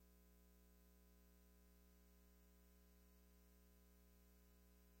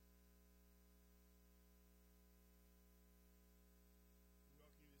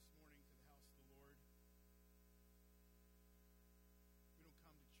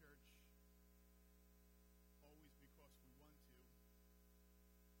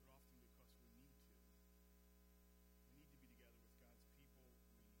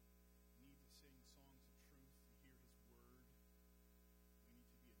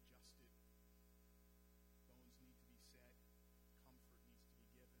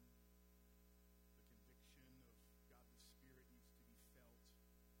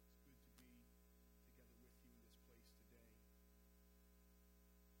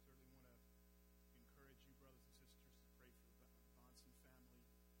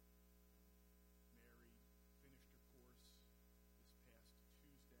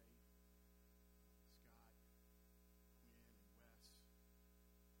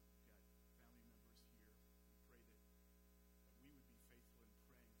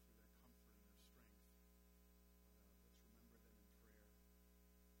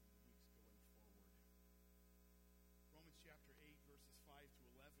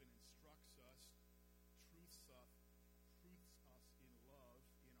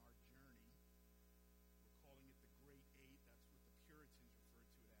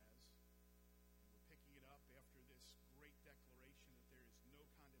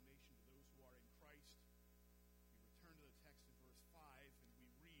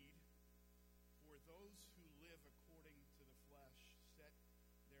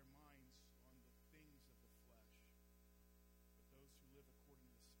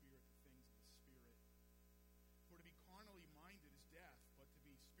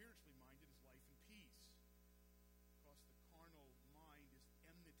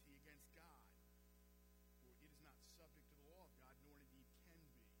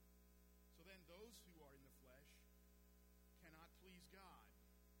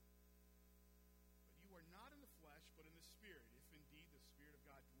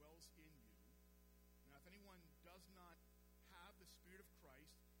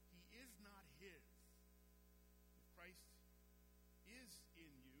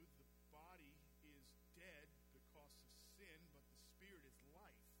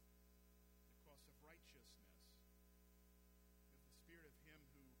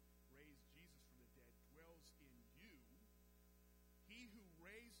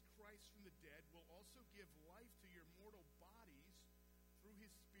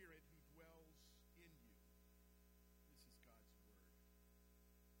his Spirit who dwells in you. This is God's word.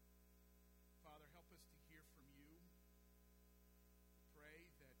 Father, help us to hear from you. Pray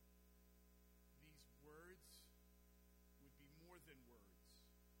that these words would be more than words.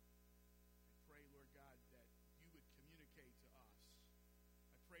 I pray, Lord God, that you would communicate to us.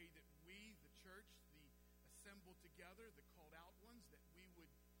 I pray that we, the church, the assembled together, the called out ones, that we would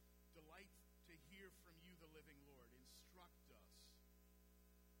delight to hear from you, the living Lord. Instruct us.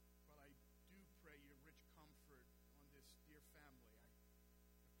 But I do pray your rich comfort on this dear family.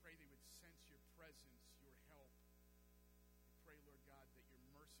 I pray they would sense your presence, your help. I pray, Lord God, that your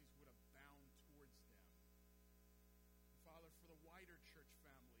mercies would abound towards them. And Father, for the wider church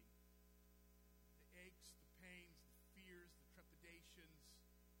family, the aches, the pains, the fears, the trepidations,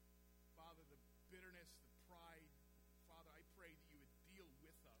 Father, the bitterness, the pride, Father, I pray that you would deal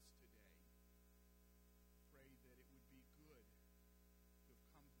with us today. Pray that it would be good to have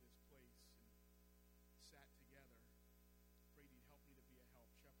come to this place and sat together. Pray that you'd help me to be a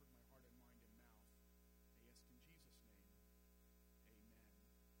help. Shepherd my heart and mind and mouth. I ask in Jesus' name. Amen.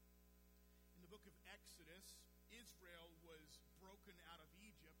 In the book of Exodus, Israel was broken out of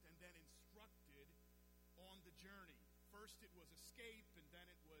Egypt and then instructed on the journey. First it was escape, and then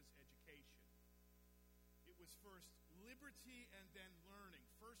it was education. It was first liberty and then learning.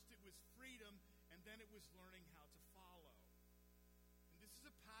 First it was freedom, and then it was learning how to follow. And this is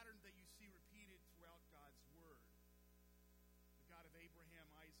a pattern that you see repeated throughout God's word. The God of Abraham,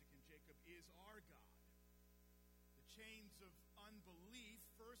 Isaac, and Jacob is our God. The chains of unbelief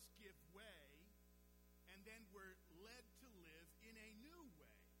first give way, and then we're led to live in a new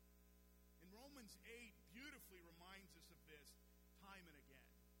way. And Romans 8 beautifully reminds us of this time and again.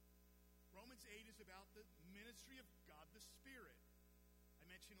 Romans 8 is about the ministry of God the Spirit. I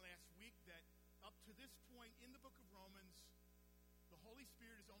mentioned last week that up to this point in the book of Romans, the Holy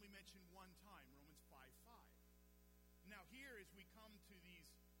Spirit is only mentioned one time, Romans 5:5. Now here, as we come to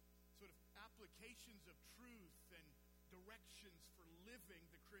these sort of applications of truth and directions for living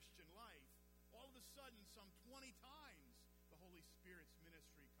the Christian life, all of a sudden, some 20 times, the Holy Spirit's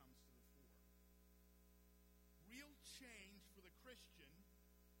ministry comes to the fore. Real change for the Christian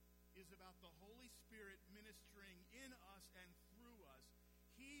is about the Holy Spirit ministering in us and through us.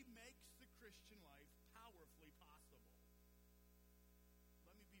 He makes the Christian life powerfully possible.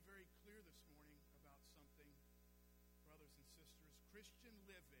 Let me be very clear this morning about something, brothers and sisters. Christian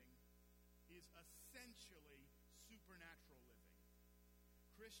living is essentially supernatural living.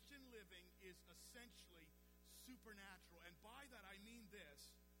 Christian living is essentially supernatural. And by that I mean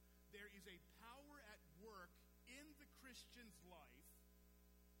this: there is a power at work in the Christian's life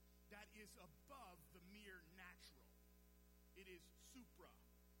that is above the mere natural. It is supra.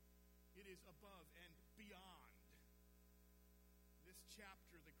 It is above and beyond. This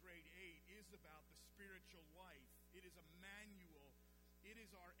chapter, the grade 8, is about the spiritual life. It is a manual. It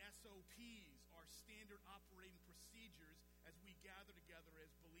is our SOPs, our standard operating procedures as we gather together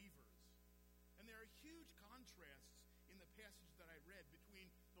as believers. And there are huge contrasts in the passage that I read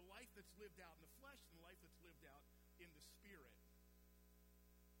between the life that's lived out in the flesh and the life that's lived out in the spirit.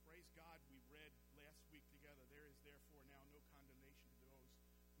 Praise God, we read last week together, there is therefore now no condemnation to those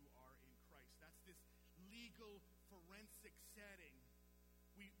who are in Christ. That's this legal forensic setting.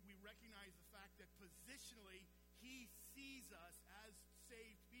 We recognize the fact that positionally he sees us as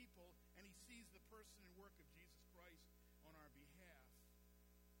saved people, and he sees the person and work of Jesus Christ on our behalf.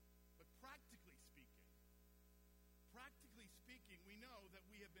 But practically speaking, we know that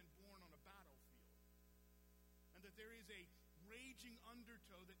we have been born on a battlefield, and that there is a raging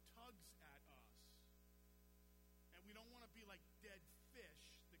undertow that tugs at us. And we don't want to be like dead fish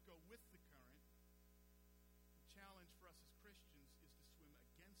that go with the current. The challenge for us as Christians is to swim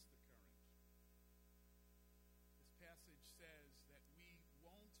against the current. This passage says that we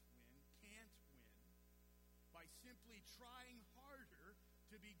won't win, can't win, by simply trying harder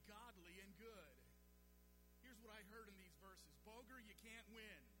to be godly and good. Here's what I heard in these verses. Boger, you can't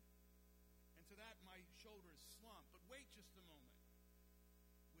win. And to that, my shoulders slump. But wait just a moment.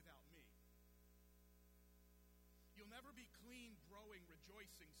 Without me. You'll never be clean, growing,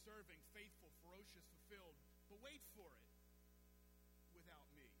 rejoicing, serving, faithful, ferocious, fulfilled. But wait for it. Without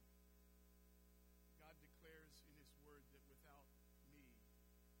me. God declares in his word that without me,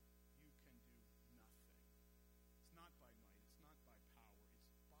 you can do nothing. It's not by might. It's not by power.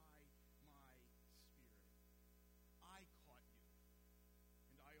 It's by my Spirit. I caught you,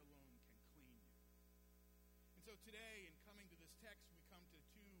 and I alone can clean you. And so today, in coming to this text, we come to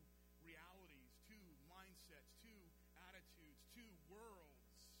two realities, two mindsets, two attitudes, two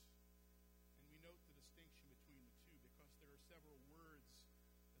worlds. And we note the distinction between the two because there are several words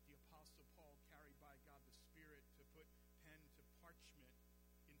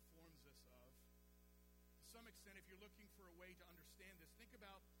and if you're looking for a way to understand this, think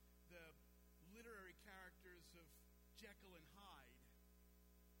about the literary characters of Jekyll and Hyde.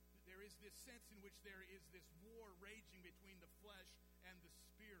 There is this sense in which there is this war raging between the flesh and the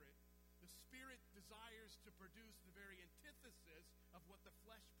spirit. The spirit desires to produce the very antithesis of what the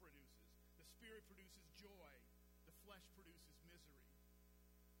flesh produces. The spirit produces joy. The flesh produces misery.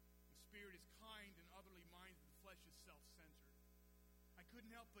 The spirit is kind and otherly minded. The flesh is self-centered. I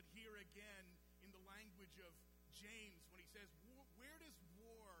couldn't help but hear again in the language of James when he says, where does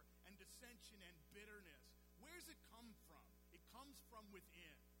war and dissension and bitterness, where does it come from? It comes from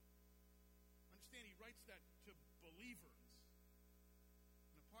within. Understand, he writes that to believers.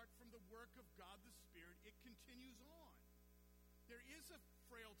 And apart from the work of God the Spirit, it continues on. There is a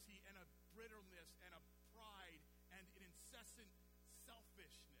frailty and a brittleness and a pride and an incessant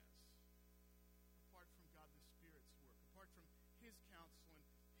selfishness apart from God the Spirit's work, apart from his counsel and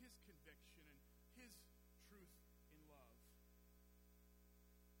his conviction and his truth in love.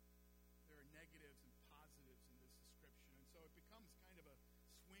 There are negatives and positives in this description, and so it becomes kind of a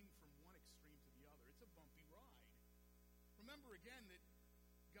swing from one extreme to the other. It's a bumpy ride. Remember again that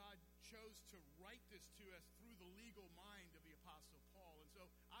God chose to write this to us through the legal mind of the Apostle Paul. And so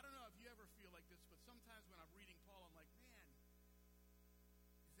I don't know if you ever feel like this, but sometimes when I'm reading Paul, I'm like, man,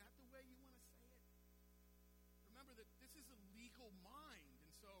 is that the way you want to say it? Remember that this is a legal mind.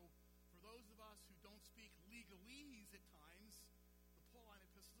 And so for those of us who don't speak legalese at times, the Pauline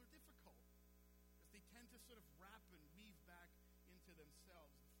epistles are difficult because they tend to sort of wrap and weave back into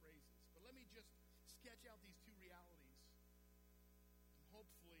themselves the phrases. But let me just sketch out these two realities. And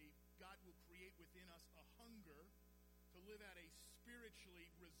hopefully God will create within us a hunger to live out a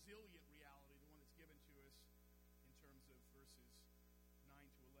spiritually resilient reality, the one that's given to us in terms of verses 9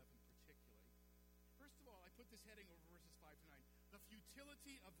 to 11 particularly. First of all, I put this heading over verses 5 to 9. The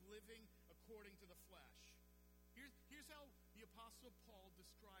futility of living according to the flesh. Here's how the Apostle Paul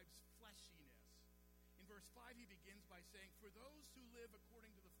describes fleshiness. In verse 5, he begins by saying, for those who live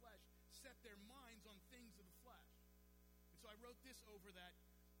according to the flesh set their minds on things of the flesh. And so I wrote this over that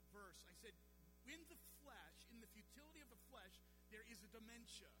verse. I said, in the flesh, in the futility of the flesh, there is a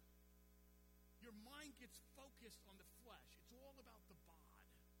dementia. Your mind gets focused on the flesh. It's all about the bod.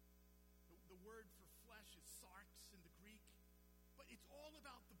 The word for flesh is sarx in the Greek. But it's all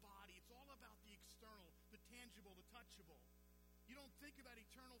about the body. It's all about the external, the tangible, the touchable. You don't think about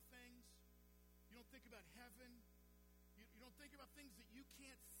eternal things. You don't think about heaven. You don't think about things that you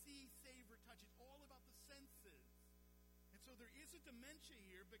can't see, savor, touch. It's all about the senses. And so there is a dementia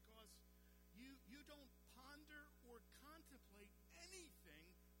here because you don't ponder or contemplate anything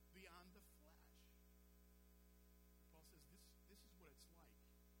beyond the flesh. Paul says this is what it's like.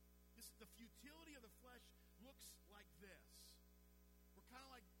 The futility of the flesh looks like this. We're kind of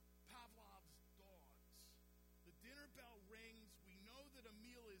like Pavlov's dogs. The dinner bell rings. We know that a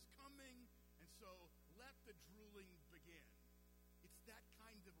meal is coming, and so let the drooling begin. It's that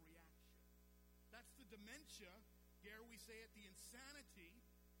kind of reaction. That's the dementia, dare we say it, the insanity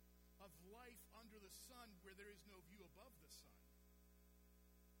of life under the sun where there is no view above the sun.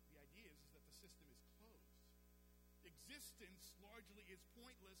 The idea is that the system is closed. Existence largely is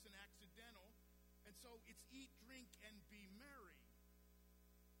pointless and accidental, and so it's eat, drink, and be merry.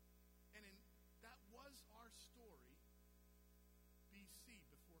 And that was our story BC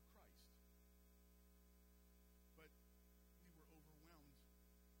before Christ. But we were overwhelmed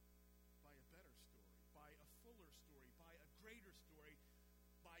by a better story, by a fuller story, by a greater story,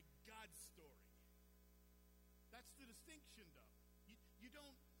 by God's story. That's the distinction, though. You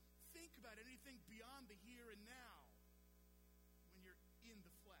don't think about anything beyond the here and now when you're in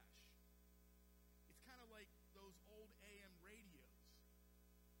the flesh. It's kind of like those old AM radios.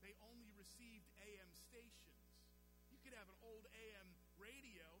 They only received AM stations. You could have an old AM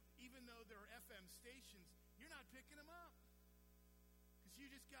radio, even though there are FM stations, you're not picking them up because you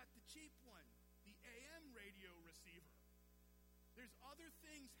just got the cheap one, the AM radio receiver. There's other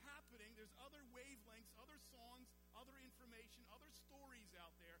things happening. There's other wavelengths, other songs, other information, other stories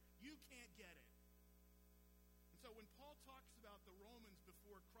out there. You can't get it. And so when Paul talks about the Romans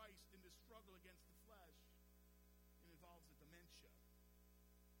before Christ in this struggle against the flesh, it involves a dementia.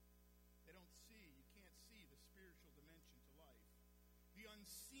 They don't see, you can't see the spiritual dimension to life. The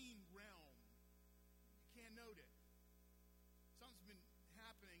unseen realm. You can't note it. Something's been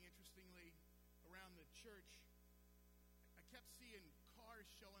happening, interestingly, around the church. I kept seeing cars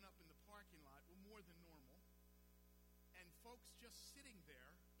showing up in the parking lot, more than normal, and folks just sitting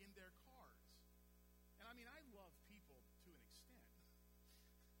there in their cars. And I mean, I love people to an extent.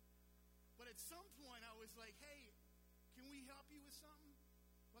 But at some point I was like, hey, can we help you with something?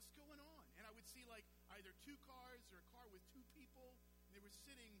 What's going on? And I would see like either two cars or a car with two people. And they were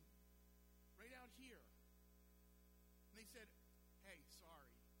sitting right out here. And they said, hey,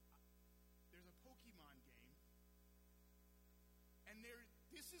 sorry, there's a Pokemon game. And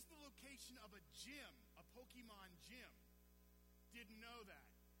this is the location of a gym, a Pokemon gym. Didn't know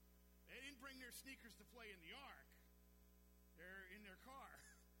that. They didn't bring their sneakers to play in the ark. They're in their car.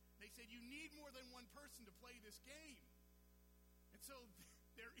 They said, you need more than one person to play this game. And so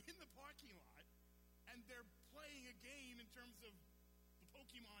they're in the parking lot, and they're playing a game in terms of the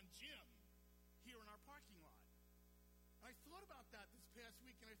Pokemon gym here in our parking lot. And I thought about that this past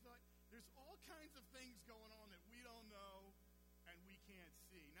week, and I thought, there's all kinds of things going on that we don't know and we can't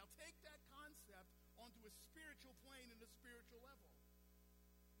see. Now take that concept onto a spiritual plane and a spiritual level.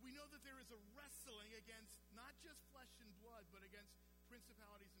 We know that there is a wrestling against not just flesh and blood, but against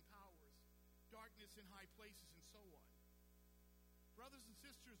principalities and powers, darkness in high places, and so on. Brothers and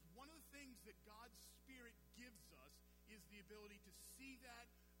sisters, one of the things that God's Spirit gives us is the ability to see that,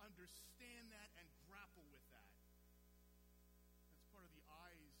 understand that, and grapple with that. That's part of the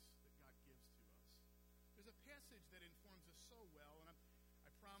eyes that God gives to us. There's a passage that informs us so well, and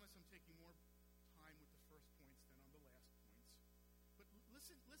I promise I'm taking more time with the first points than on the last points. But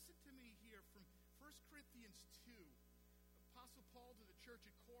listen to me here from 1 Corinthians 2. Apostle Paul to the church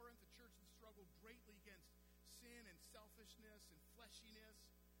at Corinth, the church that struggled greatly against sin and selfishness and fleshiness.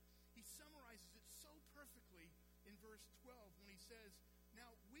 He summarizes it so perfectly in verse 12 when he says,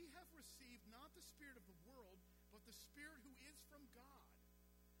 now we have received not the spirit of the world, but the Spirit who is from God,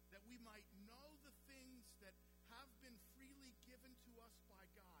 that we might know the things that have been freely given to us by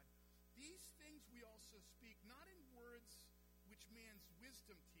God. These things we also speak, not in words which man's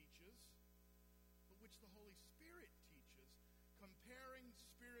wisdom teaches, but which the Holy Spirit teaches, comparing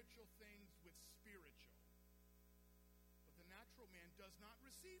spiritual things with spiritual. But the natural man does not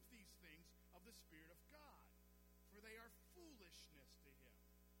receive these things of the Spirit of God, for they are foolishness to him,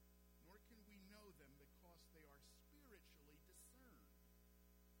 nor can we know them because they are spiritually discerned.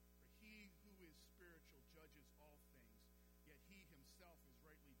 For he who is spiritual judges all things, yet he himself is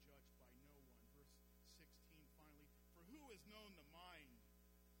rightly judged by no one. Verse 16 finally, for who has known the mind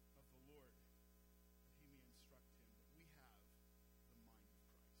of the Lord, that he may instruct him? But we have the mind of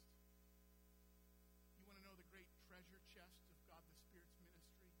Christ. You want to know the great treasure chest of God the Spirit's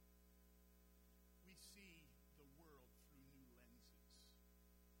ministry? We see the world through new lenses.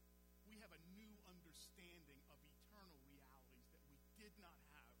 We have a new understanding of eternal realities that we did not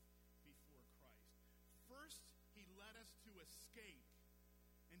have before Christ. First, he led us to escape.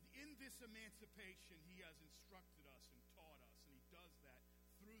 And in this emancipation, he has instructed us and taught us, and he does that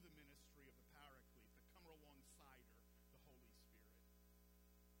through the ministry of the Paraclete, the comer alongside-er, the Holy Spirit.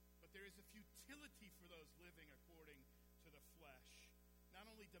 But there is a futility for those living according to the flesh. Not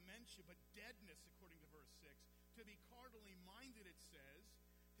only dementia, but deadness, according to verse 6. To be carnally minded, it says,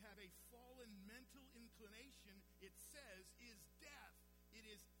 to have a fallen mental inclination, it says, is death. It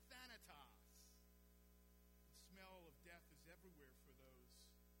is thanatos. The smell of death is everywhere for those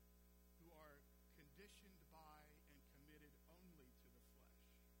who are conditioned by and committed only to the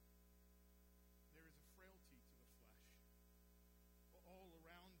flesh. There is a frailty to the flesh. All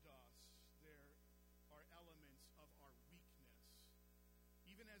around us, there are elements of our weakness.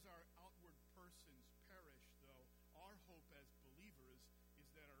 Even as our outward persons perish, though, our hope as believers is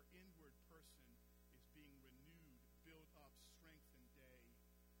that our inward person is being renewed, built up, strengthened day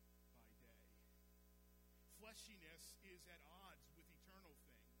by day. Fleshiness is at odds with eternal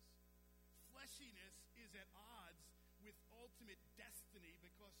things. Fleshiness is at odds with ultimate destiny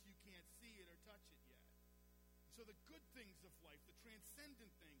because you can't see it or touch it yet. So the good things of life, the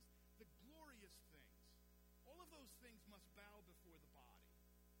transcendent things, the glorious things, all of those things must bow before the body.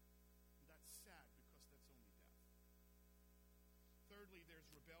 And that's sad because that's only death. Thirdly, there's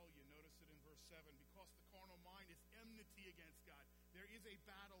rebellion. Notice it in verse 7. Because the carnal mind is enmity against God. There is a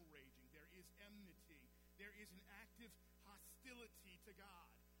battle raging. There is enmity. There is an active hostility to God.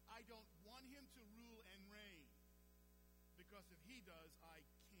 I don't want him to rule and reign because if he does, I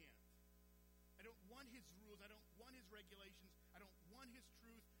can't. I don't want his rules. I don't want his regulations. I don't want his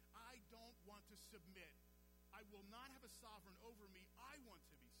truth. I don't want to submit. I will not have a sovereign over me. I want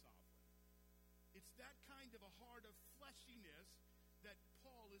to be sovereign. It's that kind of a heart of fleshiness that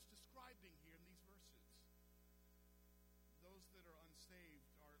Paul is describing here in these verses. Those that are unsaved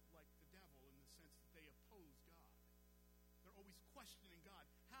are like the devil in the sense that they oppose God. They're always questioning God.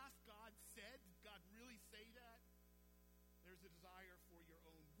 Hath God said? Did God really say that? There's a desire for your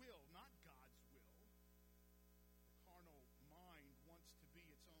own will, not God's will. The carnal mind wants to be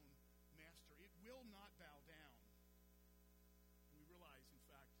its own master. It will not bow down. We realize, in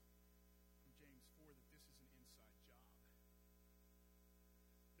fact, from James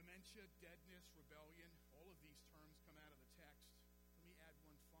dementia, deadness, rebellion, all of these terms come out of the text. Let me add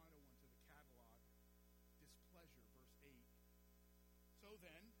one final one to the catalog. Displeasure, verse 8. So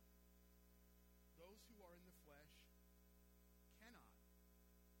then, those who are in the flesh cannot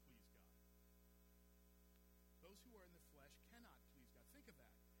please God. Those who are in the flesh cannot please God. Think of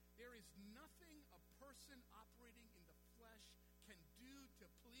that. There is nothing a person operating in the flesh can do to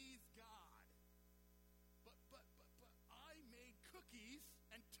please God. But I made cookies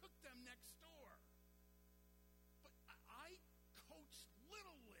and took them next door. But I coached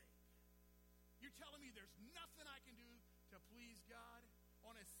Little League. You're telling me there's nothing I can do to please God?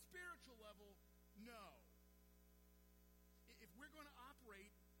 On a spiritual level, no. If we're going to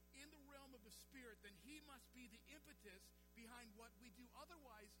operate in the realm of the Spirit, then He must be the impetus behind what we do.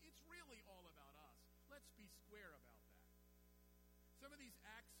 Otherwise, it's really all about us. Let's be square about that. Some of these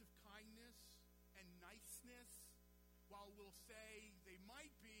acts of kindness and niceness, while we'll say they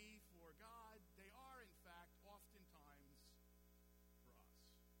might be for God, they are, in fact, oftentimes for us.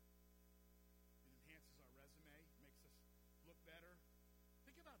 It enhances our resume, makes us look better.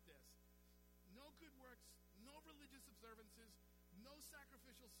 Think about this. No good works, no religious observances, no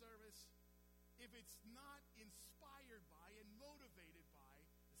sacrificial service, if it's not inspired by and motivated by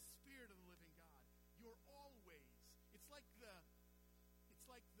the Spirit of the living God. You're always, it's like the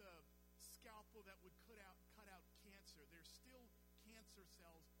scalpel that would cut out cancer. There's still cancer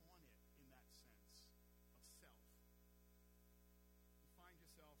cells on it in that sense of self. You find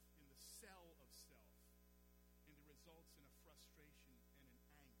yourself in the cell of self, and it results in a frustration and an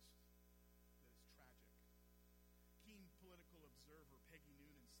angst that is tragic. Keen political observer Peggy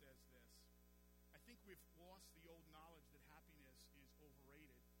Noonan says this: I think we've lost the old knowledge that happiness is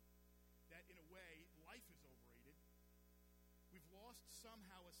overrated, that in a way life is overrated. We've lost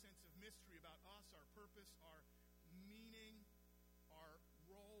somehow a sense of mystery about us, our purpose, our meaning, our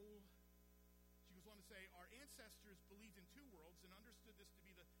role. She goes on to say, our ancestors believed in two worlds and understood this to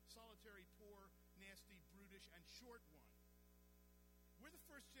be the solitary, poor, nasty, brutish, and short one. We're the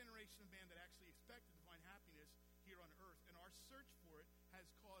first generation of man that actually expected to find happiness here on earth, and our search for it has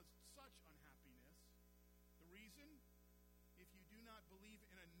caused such unhappiness. The reason? If you do not believe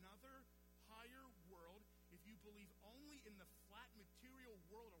in another higher world, if you believe only in the flat material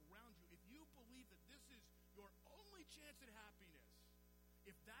world around you, if you believe that this is your only chance at happiness,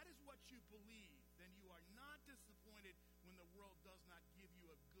 if that is what you believe, then you are not disappointed when the world does not give you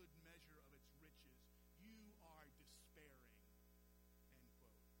a good measure of its riches. You are despairing. End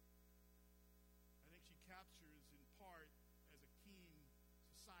quote. I think she captures in part, as a keen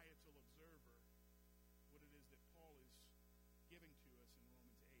societal observer, what it is that Paul is giving to us in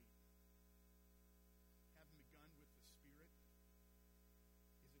Romans 8. Having begun with the Spirit,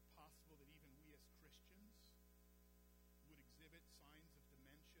 is it possible that even we as Christians would exhibit signs of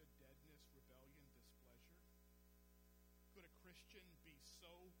dementia, deadness, rebellion, displeasure? Could a Christian be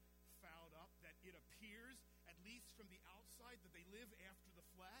so fouled up that it appears, at least from the outside, that they live after the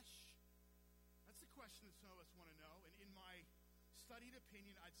flesh? That's the question that some of us want to know. And in my studied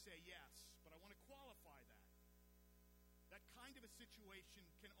opinion, I'd say yes, but I want to qualify that. That kind of a situation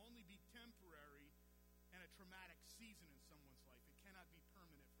can only be temporary and a traumatic season in someone's life. It cannot be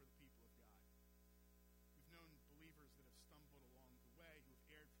permanent for the people of God. We've known believers that have stumbled along the way, who have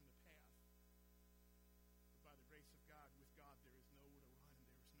erred from the path. But by the grace of God, with God, there is nowhere to run and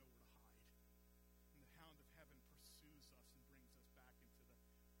there is nowhere to hide. And the hound of heaven pursues us and brings us back into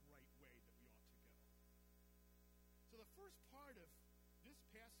the right way that we ought to go. So the first part of this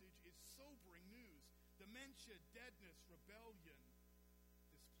passage is sobering news. Dementia, deadness, rebellion,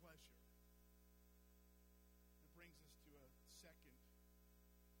 displeasure. That brings us to a second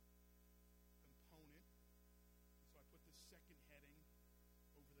component. So I put this second heading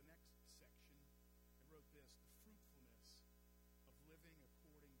over the next section. I wrote this: the fruitfulness of living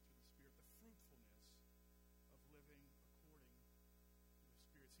according to the Spirit. The fruitfulness of living according to the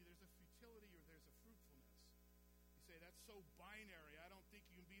Spirit. See, there's a futility or there's a fruitfulness. You say, that's so binary. I don't think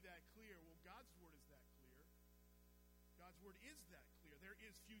you can be that clear. Well, God's word is that clear. God's word is that clear. There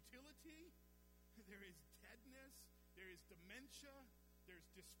is futility. There is deadness. There is dementia. There's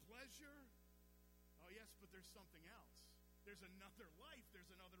displeasure. Oh, yes, but there's something else. There's another life.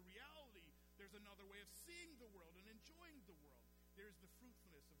 There's another reality. There's another way of seeing the world and enjoying the world. There's the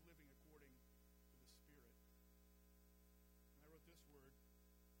fruitfulness of living according to the Spirit. And I wrote this word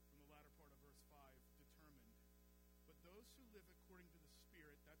from the latter part of verse 5, determined. But those who live according to the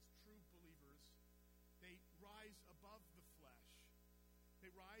Spirit, that's true believers, they rise above the flesh. They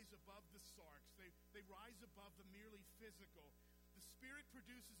rise above the sarx. They rise above the merely physical. The Spirit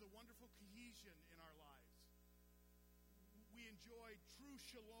produces a wonderful cohesion in our lives. We enjoy true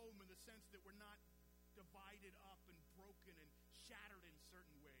shalom in the sense that we're not divided up and broken and shattered in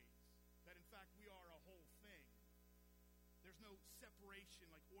certain ways. That in fact we are a whole thing. There's no separation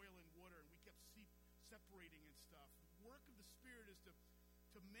like oil and water, and we kept separating and stuff. The work of the Spirit is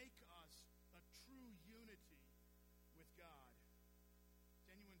to make us a true unity with God.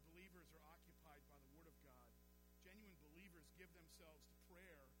 Genuine believers are occupied by the Word of God. Genuine believers give themselves to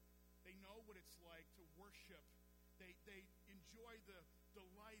prayer. They know what it's like to worship. They enjoy the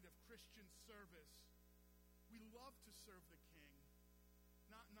delight of Christian service. We love to serve the King.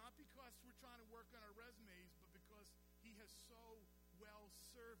 Not because we're trying to work on our resumes, but because he has so well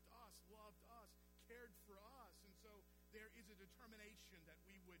served us, loved us, cared for us. And so there is a determination that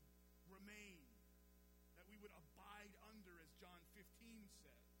we would remain, that we would abide under, as John 15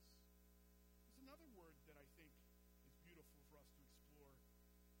 says. There's another word that I think is beautiful for us to explore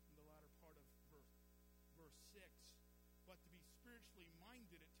in the latter part of verse 6. But to be spiritually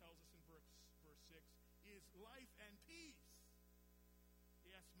minded, it tells us in verse 6, is life and peace.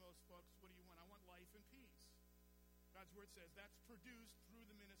 Yes, most folks, what do you want? I want life and peace. God's word says that's produced through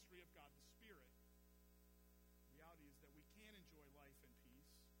the ministry of God the Spirit. The reality is that we can't enjoy life and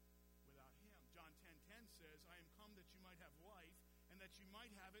peace without him. John 10:10 says, I am come that you might have life and that you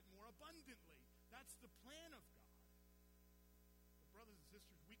might have it more abundantly. That's the plan of God. But brothers and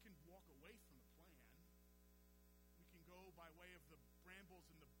sisters, we can walk away from the plan. We can go by way of the brambles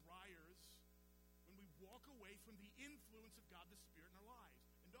and the briars when we walk away from the influence of God the Spirit in our lives.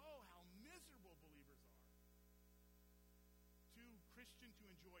 And oh, how miserable believers are. Too Christian to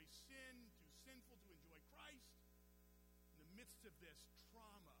enjoy sin, too sinful to enjoy Christ. In the midst of this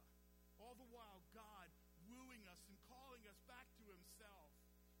trauma, all the while God wooing us and calling us back to himself,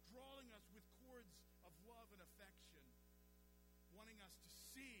 drawing us with cords of love and affection, wanting us to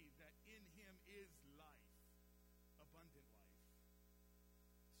see that in him is life, abundant life.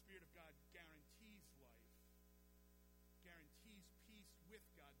 The Spirit of God guarantees life, guarantees peace with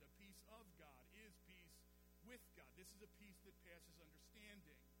God. The peace of God is peace with God. This is a peace that passes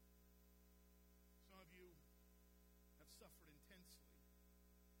understanding. Some of you have suffered intensely,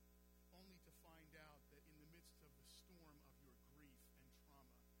 only to find out that in the midst of the storm of your grief and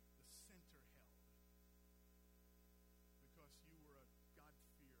trauma, the center held. Because you were a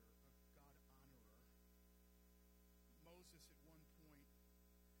God-fearer, a God-honorer. Moses at one point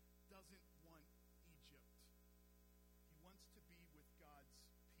doesn't want Egypt. He wants to be with God's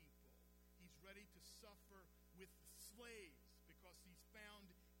people. He's ready to suffer with the slaves because he's found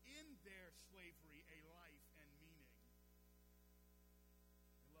in their slavery a life and meaning.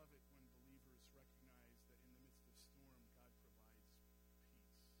 I love it when believers recognize that in the midst of storm, God provides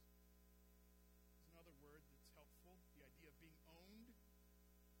peace. There's another word that's helpful, the idea of being owned.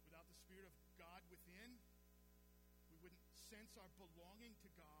 Without the Spirit of God within, we wouldn't sense our belonging to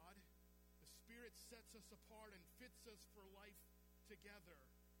God. The Spirit sets us apart and fits us for life together.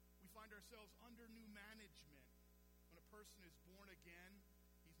 We find ourselves under new management. When a person is born again,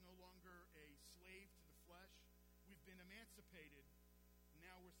 he's no longer a slave to the flesh. We've been emancipated.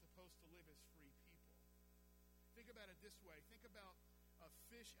 Now we're supposed to live as free people. Think about it this way. Think about a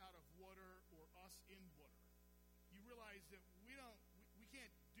fish out of water or us in water. You realize that we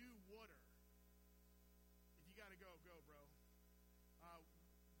can't do water. If you got to go, bro.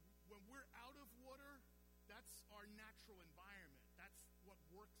 When we're out of water, that's our natural environment. That's what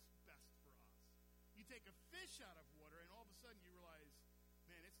works best for us. You take a fish out of water, and all of a sudden you realize,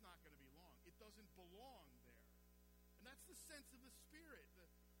 man, it's not going to be long. It doesn't belong there. And that's the sense of the Spirit.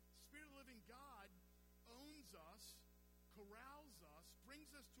 The Spirit of the living God owns us, corrals us, brings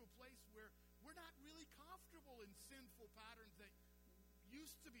us to a place where we're not really comfortable in sinful patterns that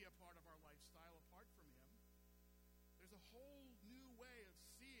used to be a part of our lifestyle apart from him. There's a whole new way of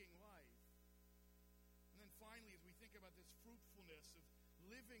seeing life. And then finally, as we think about this fruitfulness of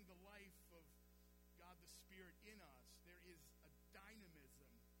living the life of God the Spirit in us, there is a dynamism.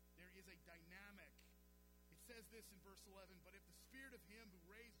 There is a dynamic. It says this in verse 11, but if the Spirit of him who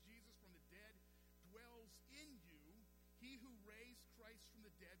raised Jesus from the dead dwells in you, he who raised Christ from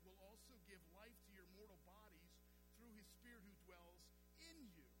the dead will also give life to your mortal bodies through his Spirit who dwells in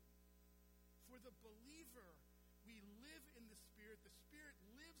you. For the believer, we live in the Spirit. The Spirit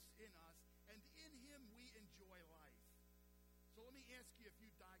lives in us, and in him we enjoy life. So let me ask you a few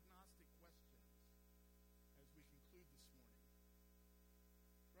diagnostic questions as we conclude this morning.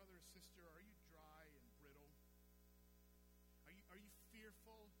 Brother or sister, are you dry and brittle? Are you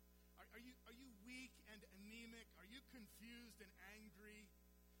fearful? Are you weak and anemic? Are you confused and angry?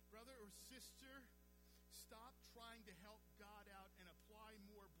 Brother or sister, stop trying to help God out and apply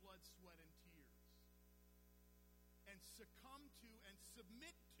more blood, sweat, and tears. And succumb to and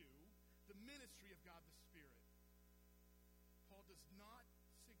submit to the ministry of God the Spirit. Paul does not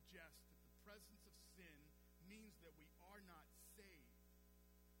suggest that the presence of sin means that we are not saved.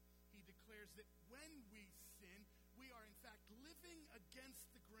 He declares that when we sin, we are in fact living against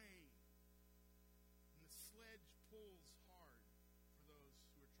the grain. And the sledge pulls hard for those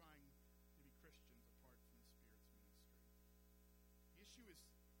who are trying to be Christians apart from the Spirit's ministry. The issue is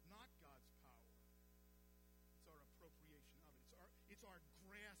not God's power. It's our appropriation of it. It's our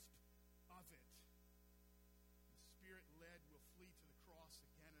grasp of it. The Spirit-led will flee to the cross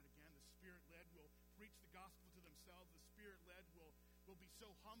again and again. The Spirit-led will preach the gospel to themselves. The Spirit-led will be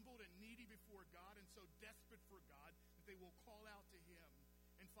so humbled and needy before God and so desperate for God that they will call out to Him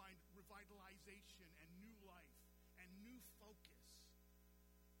and find revitalization and new life and new focus.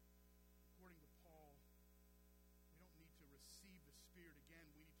 According to Paul, we don't need to receive the Spirit again.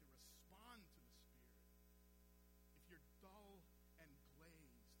 We need to respond to the Spirit. If you're dull and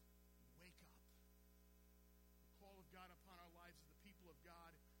glazed, wake up. The call of God upon our lives as the people of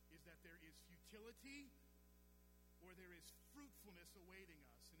God is that there is futility or there is fruitfulness awaiting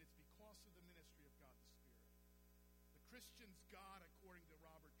us, and it's because of the ministry of God the Spirit. The Christian's God, according to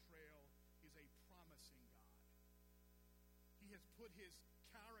Robert Trail, is a promising God. He has put His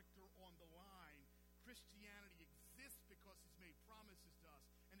character on the line. Christianity exists because He's made promises to us,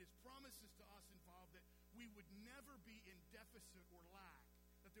 and His promises to us involve that we would never be in deficit or lack,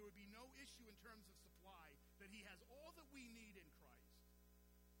 that there would be no issue in terms of supply, that He has all that we need in Christ.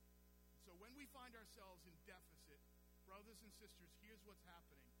 So when we find ourselves in deficit, brothers and sisters, here's what's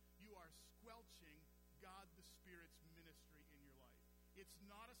happening. You are squelching God the Spirit's ministry in your life. It's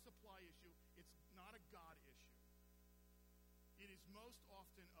not a supply issue. It's not a God issue. It is most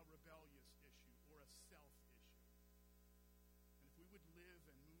often a rebellious issue or a self issue. And if we would live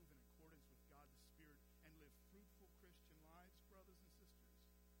and move in accordance with God the Spirit and live fruitful Christian lives, brothers and sisters,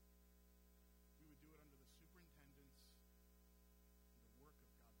 we would do it under the superintendence and the work of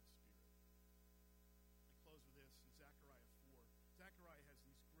God the Spirit. I close with this in Zechariah 4. Zechariah has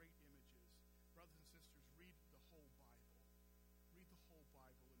these great images. Brothers and sisters, read the whole Bible. Read the whole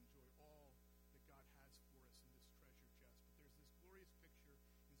Bible and enjoy all that God has for us in this treasure chest. But there's this glorious picture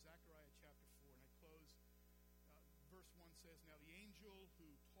in Zechariah chapter 4, and I close. Verse 1 says, "Now the angel who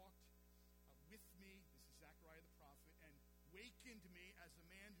talked with me," this is Zechariah the prophet, "and wakened me as a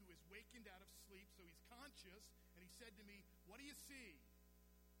man who is wakened out of sleep," so he's conscious, "and he said to me, 'What do you see?'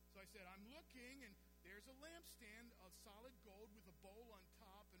 So I said, 'I'm looking, and there's a lampstand of solid gold with a bowl on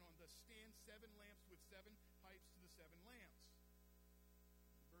top, and on the stand 7 lamps with 7 pipes to the 7 lamps.'"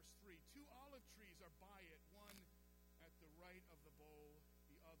 Verse 3, "2 olive trees are by it, one at the right of the bowl,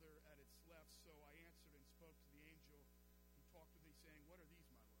 the other at its left. So I answered and spoke to the angel who talked with me, saying, 'What are these,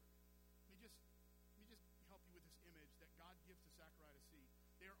 my Lord?'" Let me just help you with this image that God gives to Zechariah to see.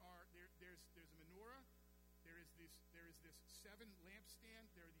 There's a menorah. There is this 7 lampstand.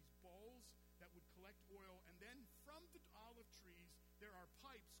 There are these bowls that would collect oil, and then from the olive trees there are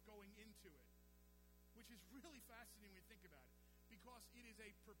pipes going into it, which is really fascinating when you think about it, because it is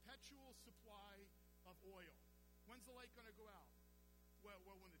a perpetual supply of oil. When's the light going to go out? Well,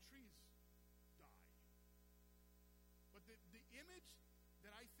 when the trees die. But the image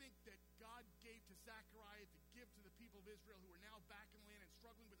that I think that God gave to Zechariah to give to the people of Israel who are now back in the land and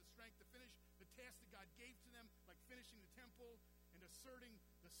struggling with the strength to finish the task that God gave to them, like finishing the temple and asserting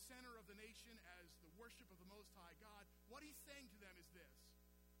the center of the nation as the worship of the Most High God, what he's saying to them is this: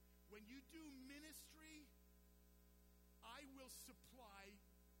 when you do ministry, I will supply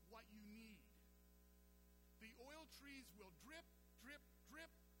what you need. The oil trees will drip, drip,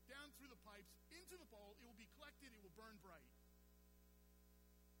 drip down through the pipes into the bowl. It will be collected. It will burn bright.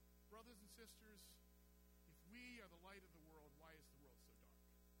 Brothers and sisters, if we are the light of the world, why is the world so dark?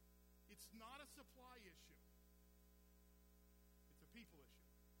 It's not a supply issue. It's a people issue.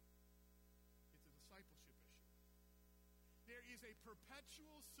 It's a discipleship issue. There is a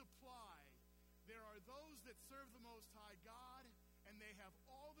perpetual supply. There are those that serve the Most High God, and they have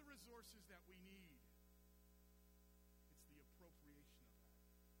all the resources that we need. It's the appropriation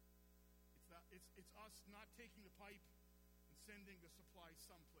of that. It's us not taking the pipe and sending the supply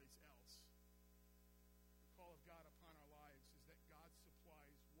someplace else. The call of God upon our lives is that God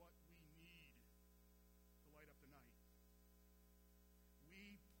supplies what we need to light up the night.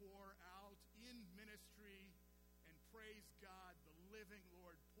 We pour out in ministry, and praise God, the living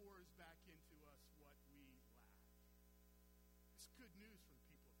Lord pours back into us what we lack. It's good news for the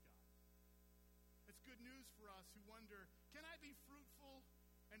people of God. It's good news for us who wonder, can I be fruitful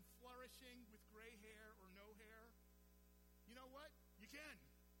and flourishing with gray hair or no hair? You know what? You can.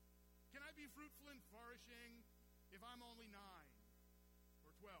 Can I be fruitful and flourishing if I'm only 9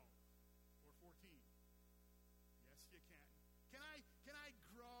 or 12 or 14? Yes, you can. Can I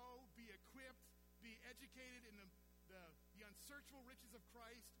grow, be equipped, be educated in the unsearchable riches of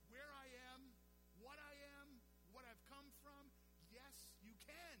Christ, where I am, what I've come from? Yes, you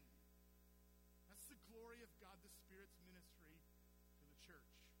can. That's the glory of God the Spirit's ministry to the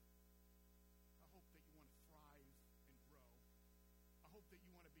church. I hope that you want to thrive and grow. I hope that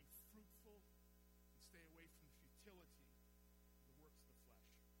you want to be fruitful and stay away from the futility of the works of the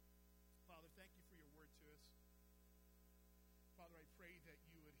flesh. Father, thank you for your word to us. Father, I pray that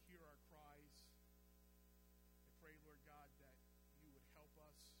you would hear our cries. I pray, Lord God, that you would help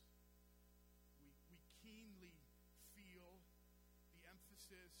us. We keenly feel the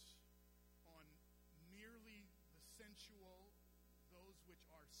emphasis on merely the sensual, those which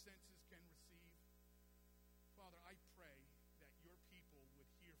our senses can receive. Father, I pray that your people would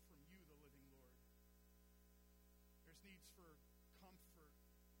hear from you, the living Lord. There's needs for comfort.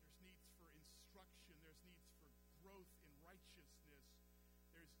 There's needs for instruction. There's needs for growth in righteousness.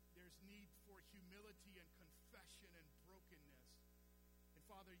 There's need for humility and confession and brokenness. And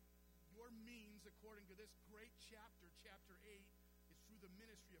Father, your means, according to this great chapter, chapter 8, is through the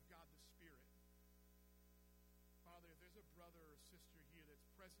ministry of God the Spirit. Father, if there's a brother or sister here that's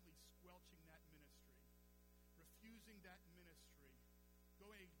presently squelching that ministry, refusing that ministry,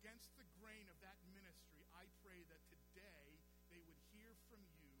 going against the grain of that ministry, I pray that today they would hear from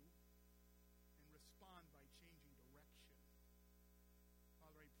you and respond by changing direction.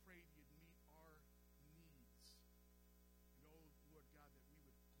 Father, I pray you'd meet our needs. And oh, Lord God, that we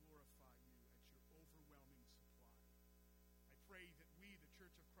would glorify you at your overwhelming supply. I pray that we, the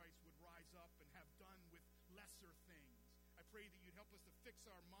Church of Christ, would rise up and have done with lesser things. I pray that you'd help us to fix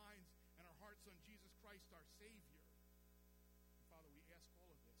our minds and our hearts on Jesus Christ, our Savior.